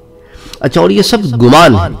سکتے ہیں۔ اچھا، اور یہ سب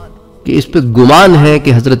گمان ہے کہ اس پہ گمان ہے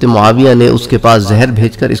کہ حضرت معاویہ نے اس کے پاس زہر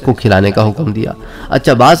بھیج کر اس کو کھلانے کا حکم دیا۔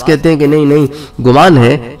 اچھا، بعض کہتے ہیں کہ نہیں گمان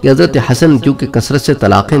ہے کہ حضرت حسن کیونکہ کثرت سے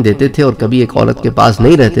طلاقیں دیتے تھے اور کبھی ایک عورت کے پاس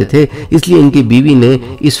نہیں رہتے تھے، اس لیے ان کی بیوی نے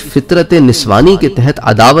اس فطرت نسوانی کے تحت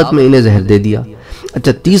عداوت میں انہیں زہر دے دیا۔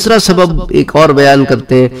 اچھا، تیسرا سبب ایک اور بیان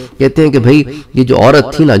کرتے ہیں، کہتے ہیں کہ بھئی یہ جو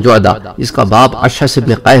عورت تھی نا جھگدا، اس کا باپ اشعث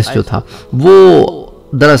ابن قیس جو تھا، وہ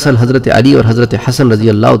دراصل حضرت علی اور حضرت حسن رضی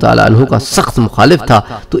اللہ تعالی عنہ کا سخت مخالف تھا،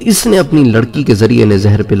 تو اس نے اپنی لڑکی کے ذریعے نے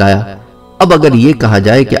زہر پلایا۔ اب اگر یہ کہا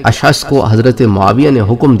جائے کہ اشعث کو حضرت معاویہ نے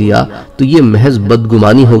حکم دیا تو یہ محض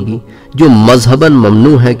بدگمانی ہوگی، جو مذہباً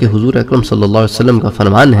ممنوع ہے کہ حضور اکرم صلی اللہ علیہ وسلم کا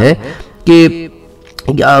فرمان ہے کہ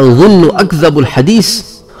ظن اکذب الحدیث،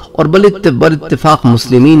 اور بل اتفاق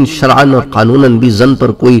مسلمین شرعاً اور قانوناً بھی زن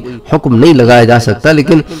پر کوئی حکم نہیں لگایا جا سکتا،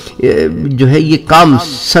 لیکن جو ہے یہ کام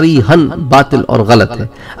صریحاً باطل اور غلط ہے۔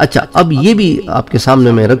 اچھا، اب یہ بھی آپ کے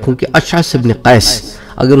سامنے میں رکھوں کہ اشعث ابن قیس،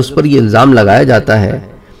 اگر اس پر یہ الزام لگایا جاتا ہے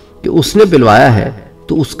کہ اس نے پلوایا ہے،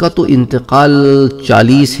 تو اس کا تو انتقال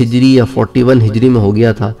 40 ہجری یا 41 ہجری میں ہو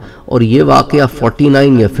گیا تھا، اور یہ واقعہ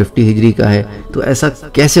 49 یا 50 ہجری کا ہے، تو ایسا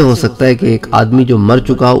کیسے ہو سکتا ہے کہ ایک آدمی جو مر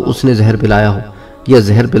چکا ہو اس نے زہر پلایا ہو یا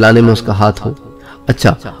زہر پلانے میں اس کا ہاتھ ہو؟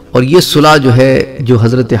 اچھا، اور یہ صلح جو ہے جو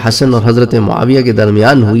حضرت حسن اور حضرت معاویہ کے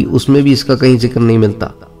درمیان ہوئی، اس میں بھی اس کا کہیں ذکر نہیں ملتا،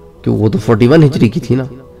 کہ وہ تو 41 ہجری کی تھی نا،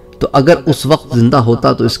 تو اگر اس وقت زندہ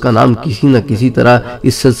ہوتا تو اس کا نام کسی نہ کسی طرح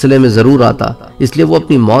اس سلسلے میں ضرور آتا، اس لیے وہ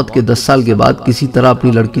اپنی موت کے 10 سال کے بعد کسی طرح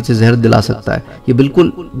اپنی لڑکی سے زہر دلا سکتا ہے۔ یہ بالکل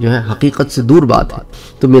جو ہے حقیقت سے دور بات ہے۔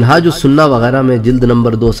 تو منہاج السنہ وغیرہ میں جلد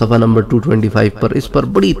نمبر 2 صفحہ نمبر 225 پر اس پر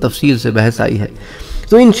بڑی تفصیل سے بحث آئی ہے۔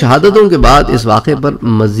 تو ان شہادتوں کے بعد اس واقعے پر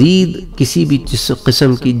مزید کسی بھی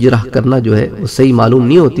قسم کی جرح کرنا جو ہے وہ صحیح معلوم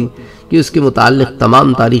نہیں ہوتی، کہ اس کے متعلق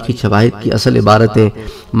تمام تاریخی شواہد کی اصل عبارتیں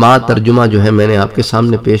مع ترجمہ جو ہے میں نے آپ کے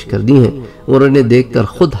سامنے پیش کر دی ہیں، اور انہیں دیکھ کر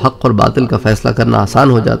خود حق اور باطل کا فیصلہ کرنا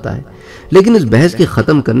آسان ہو جاتا ہے۔ لیکن اس بحث کے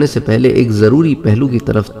ختم کرنے سے پہلے ایک ضروری پہلو کی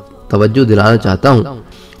طرف توجہ دلانا چاہتا ہوں،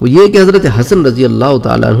 وہ یہ کہ حضرت حسن رضی اللہ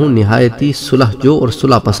تعالیٰ عنہ نہایتی صلح جو اور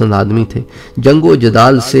صلح پسند آدمی تھے، جنگ و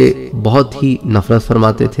جدال سے بہت ہی نفرت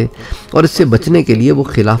فرماتے تھے، اور اس سے بچنے کے لیے وہ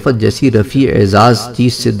خلافت جیسی رفیع اعزاز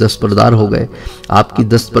چیز سے دستبردار ہو گئے۔ آپ کی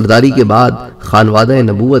دستبرداری کے بعد خانوادہ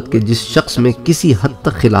نبوت کے جس شخص میں کسی حد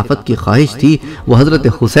تک خلافت کی خواہش تھی وہ حضرت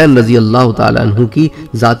حسین رضی اللہ تعالیٰ عنہ کی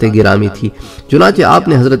ذات گرامی تھی۔ چنانچہ آپ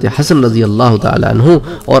نے حضرت حسن رضی اللہ تعالیٰ عنہ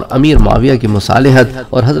اور امیر معاویہ کی مصالحت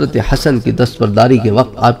اور حضرت حسن کی دستبرداری کے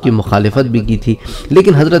وقت آپ کی مخالفت بھی کی تھی،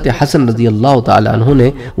 لیکن حضرت حسن رضی اللہ تعالیٰ عنہ نے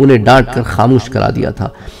انہیں ڈانٹ کر خاموش کرا دیا تھا۔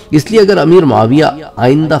 اس لیے اگر امیر معاویہ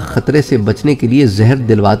آئندہ خطرے سے بچنے کے لیے زہر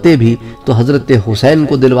دلواتے بھی تو حضرت حسین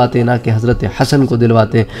کو دلواتے، نہ کہ حضرت حسن کو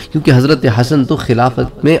دلواتے، کیونکہ حضرت حسن تو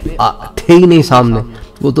خلافت میں تھے ہی نہیں سامنے،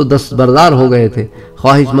 وہ تو دستبردار ہو گئے تھے،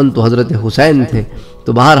 خواہش مند تو حضرت حسین تھے۔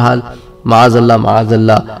 تو بہرحال معاذ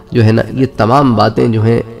اللہ جو ہے نا، یہ تمام باتیں جو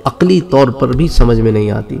ہیں عقلی طور پر بھی سمجھ میں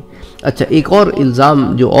نہیں آتی۔ اچھا، ایک اور الزام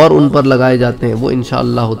جو اور ان پر لگائے جاتے ہیں وہ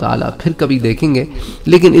انشاءاللہ تعالی پھر کبھی دیکھیں گے،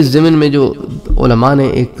 لیکن اس ضمن میں جو علماء نے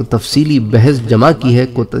ایک تفصیلی بحث جمع کی ہے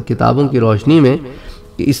کتابوں کی روشنی میں،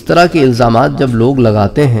 کہ اس طرح کے الزامات جب لوگ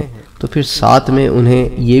لگاتے ہیں تو پھر ساتھ میں انہیں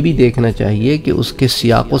یہ بھی دیکھنا چاہیے کہ اس کے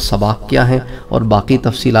سیاق و سباق کیا ہیں، اور باقی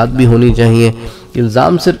تفصیلات بھی ہونی چاہیے۔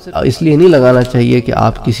 الزام صرف اس لیے نہیں لگانا چاہیے کہ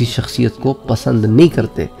آپ کسی شخصیت کو پسند نہیں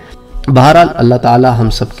کرتے۔ بہرحال اللہ تعالی ہم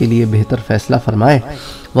سب کے لیے بہتر فیصلہ فرمائے۔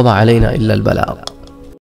 وما علینا الا البلاغ۔